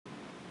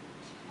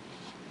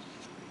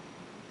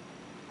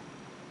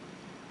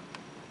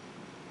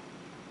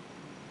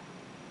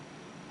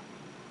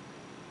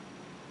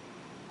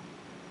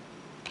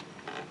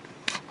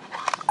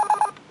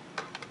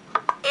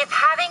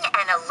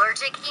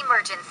allergic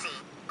emergency.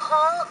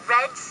 Pull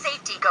red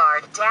safety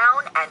guard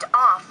down and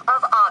off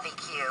of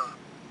Auvi-Q.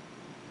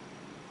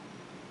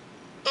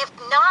 If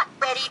not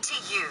ready to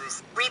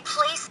use,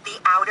 replace the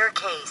outer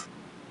case.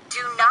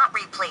 Do not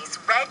replace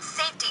red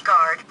safety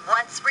guard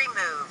once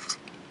removed.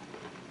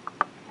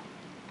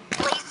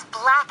 Place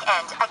black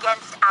end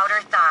against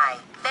outer thigh.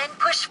 Then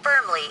push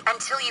firmly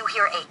until you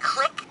hear a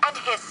click and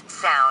hiss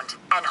sound,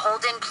 and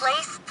hold in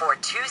place for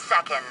 2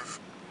 seconds.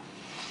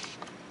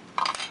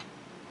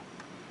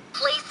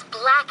 Place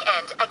black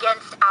end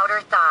against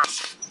outer thigh.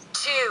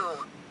 2,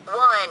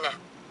 1.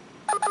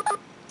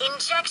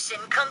 Injection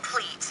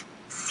complete.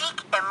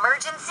 Seek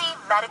emergency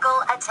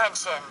medical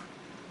attention.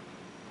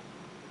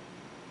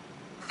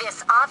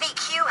 This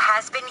Auvi-Q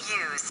has been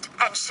used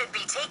and should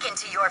be taken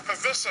to your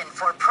physician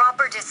for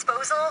proper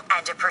disposal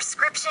and a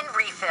prescription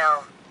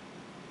refill.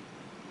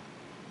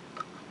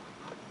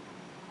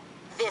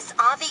 This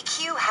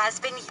Auvi-Q has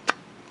been